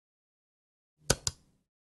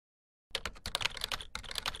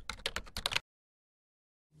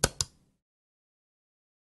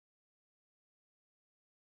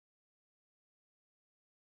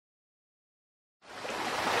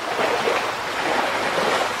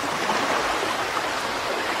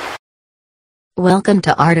Welcome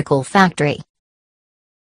to Article Factory.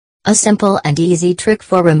 A simple and easy trick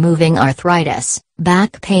for removing arthritis,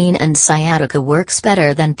 back pain and sciatica works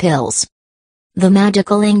better than pills. The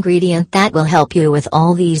magical ingredient that will help you with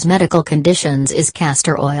all these medical conditions is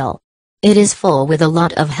castor oil. It is full with a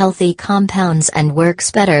lot of healthy compounds and works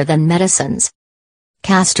better than medicines.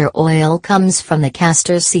 Castor oil comes from the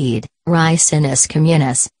castor seed, Ricinus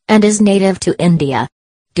communis, and is native to India.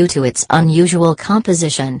 Due to its unusual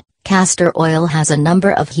composition, castor oil has a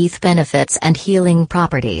number of health benefits and healing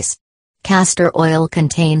properties. Castor oil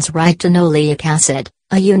contains retinoleic acid,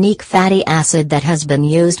 a unique fatty acid that has been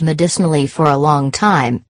used medicinally for a long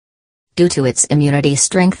time. Due to its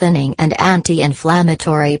immunity-strengthening and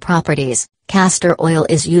anti-inflammatory properties, castor oil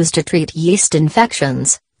is used to treat yeast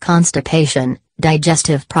infections, constipation,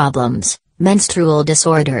 digestive problems, menstrual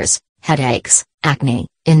disorders, headaches, acne,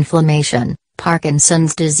 inflammation,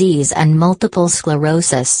 Parkinson's disease and multiple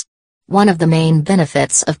sclerosis. One of the main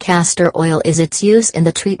benefits of castor oil is its use in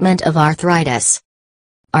the treatment of arthritis.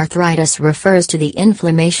 Arthritis refers to the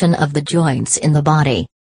inflammation of the joints in the body.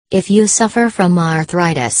 If you suffer from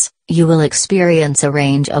arthritis, you will experience a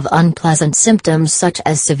range of unpleasant symptoms such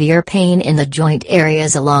as severe pain in the joint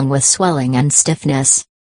areas along with swelling and stiffness.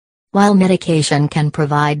 While medication can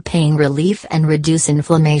provide pain relief and reduce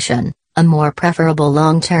inflammation, a more preferable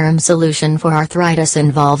long-term solution for arthritis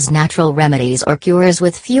involves natural remedies or cures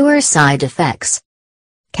with fewer side effects.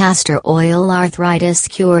 Castor oil arthritis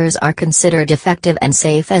cures are considered effective and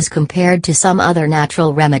safe as compared to some other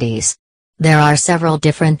natural remedies. There are several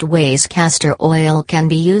different ways castor oil can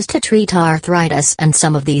be used to treat arthritis, and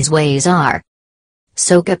some of these ways are: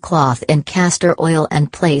 soak a cloth in castor oil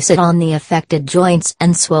and place it on the affected joints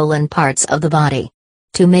and swollen parts of the body.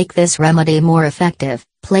 To make this remedy more effective,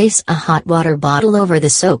 place a hot water bottle over the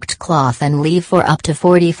soaked cloth and leave for up to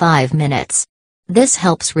 45 minutes. This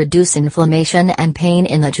helps reduce inflammation and pain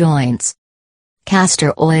in the joints.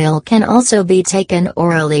 Castor oil can also be taken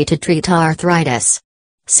orally to treat arthritis.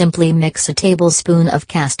 Simply mix a tablespoon of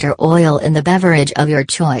castor oil in the beverage of your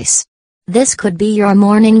choice. This could be your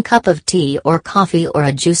morning cup of tea or coffee or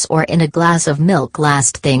a juice or in a glass of milk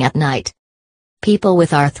last thing at night. People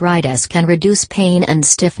with arthritis can reduce pain and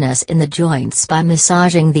stiffness in the joints by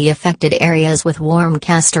massaging the affected areas with warm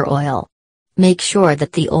castor oil. Make sure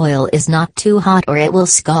that the oil is not too hot or it will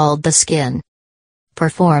scald the skin.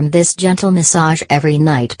 Perform this gentle massage every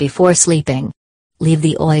night before sleeping. Leave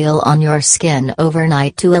the oil on your skin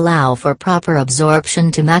overnight to allow for proper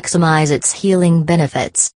absorption to maximize its healing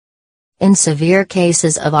benefits. In severe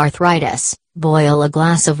cases of arthritis, boil a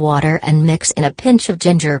glass of water and mix in a pinch of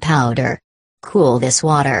ginger powder. Cool this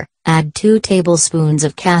water, add 2 tablespoons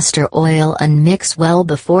of castor oil and mix well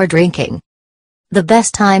before drinking. The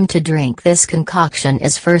best time to drink this concoction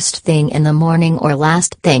is first thing in the morning or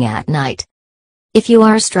last thing at night. If you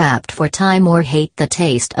are strapped for time or hate the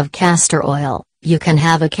taste of castor oil, you can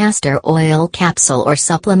have a castor oil capsule or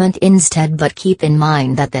supplement instead, but keep in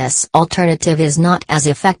mind that this alternative is not as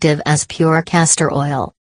effective as pure castor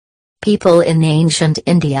oil. People in ancient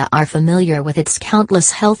India are familiar with its countless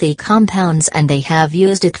healthy compounds and they have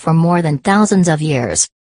used it for more than thousands of years.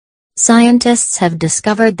 Scientists have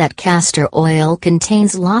discovered that castor oil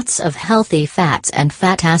contains lots of healthy fats and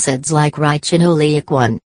fat acids like retinoleic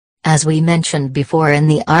acid. As we mentioned before in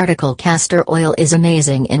the article, castor oil is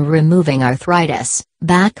amazing in removing arthritis,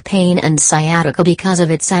 back pain and sciatica because of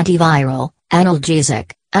its antiviral,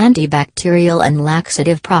 analgesic, antibacterial and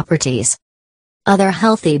laxative properties. Other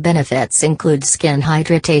healthy benefits include skin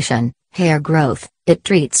hydration, hair growth, it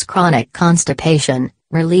treats chronic constipation,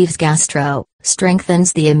 relieves gastro,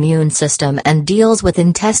 strengthens the immune system and deals with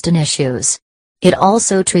intestine issues. It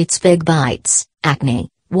also treats big bites, acne,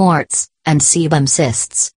 warts, and sebum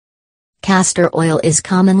cysts. Castor oil is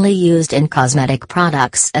commonly used in cosmetic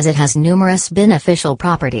products as it has numerous beneficial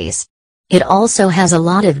properties. It also has a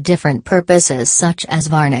lot of different purposes such as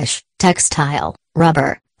varnish, textile,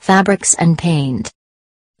 rubber, fabrics and paint.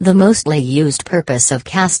 The mostly used purpose of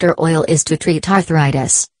castor oil is to treat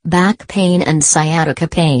arthritis, back pain and sciatica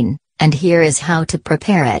pain, and here is how to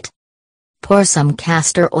prepare it. Pour some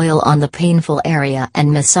castor oil on the painful area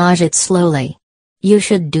and massage it slowly. You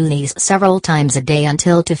should do these several times a day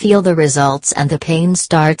until to feel the results and the pain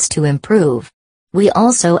starts to improve. We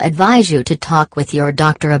also advise you to talk with your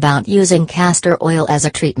doctor about using castor oil as a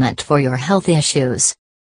treatment for your health issues.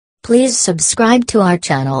 Please subscribe to our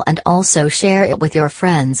channel and also share it with your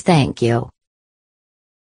friends. Thank you.